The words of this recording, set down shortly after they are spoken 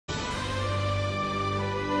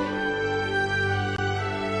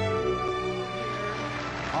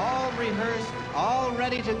rehearsed, all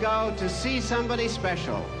ready to go to see somebody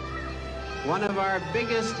special. One of our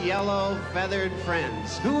biggest yellow feathered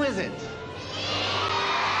friends. Who is it?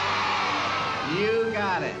 You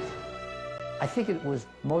got it. I think it was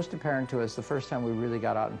most apparent to us the first time we really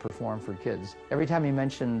got out and performed for kids. Every time he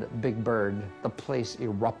mentioned Big Bird, the place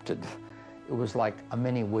erupted. It was like a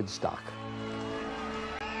mini Woodstock.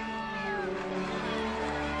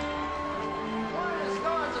 One of the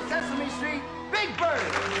stars of Sesame Street, Big Bird!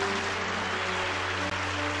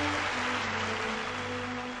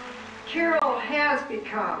 Carroll has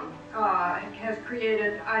become, has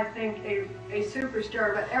created, I think, a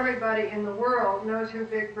superstar, but everybody in the world knows who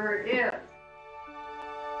Big Bird is.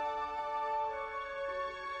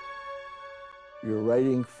 You're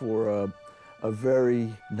writing for a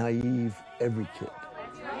very naive every kid.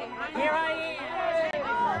 Here I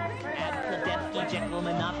am! As the defty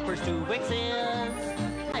gentleman not pursue exist.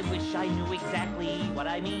 I wish I knew exactly what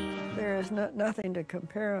I mean. There is nothing to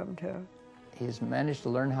compare him to. He's managed to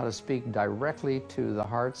learn how to speak directly to the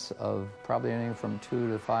hearts of probably anything from 2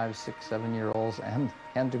 to 5, 6, 7-year-olds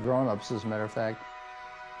and to grown-ups, as a matter of fact.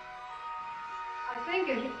 I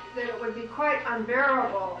think that it would be quite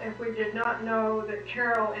unbearable if we did not know that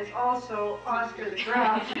Carroll is also Oscar the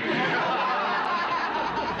Grouch.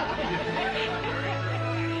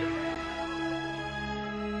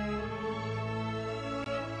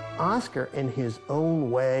 Oscar, in his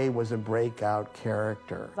own way, was a breakout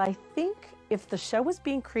character. I think if the show was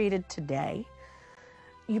being created today,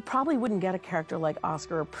 you probably wouldn't get a character like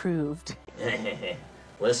Oscar approved.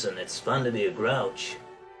 Listen, it's fun to be a grouch.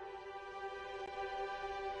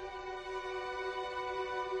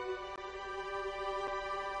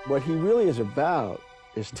 What he really is about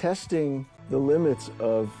is testing the limits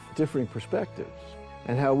of differing perspectives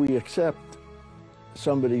and how we accept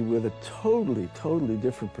somebody with a totally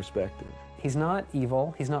different perspective. He's not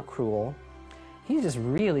evil, he's not cruel, he's just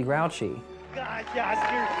really grouchy. Gosh,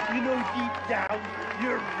 Oscar, you know deep down,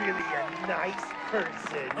 you're really a nice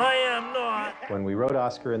person. I am not. When we wrote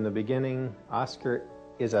Oscar in the beginning, Oscar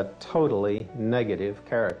is a totally negative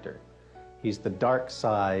character. He's the dark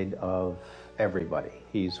side of everybody.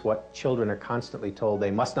 He's what children are constantly told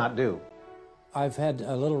they must not do. I've had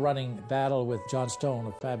a little running battle with John Stone,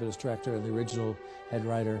 a fabulous director and the original head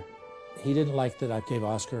writer. He didn't like that I gave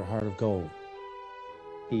Oscar a heart of gold.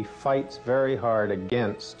 He fights very hard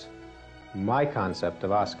against my concept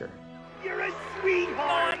of Oscar. You're a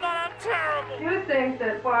sweetheart. I'm not, I'm terrible. You think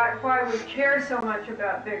that why we care so much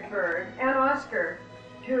about Big Bird, and Oscar,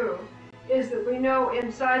 too, is that we know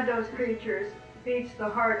inside those creatures beats the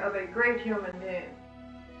heart of a great human being.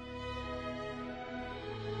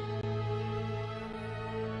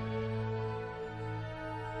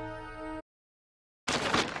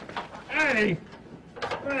 Hey!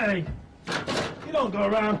 Hey! You don't go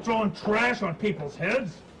around throwing trash on people's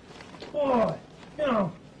heads. Boy, you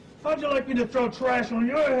know, how'd you like me to throw trash on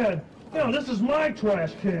your head? You know, this is my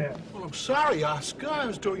trash can. Well, I'm sorry, Oscar. I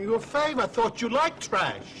was doing you a favor. I thought you liked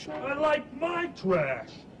trash. I like my trash,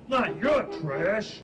 not your trash.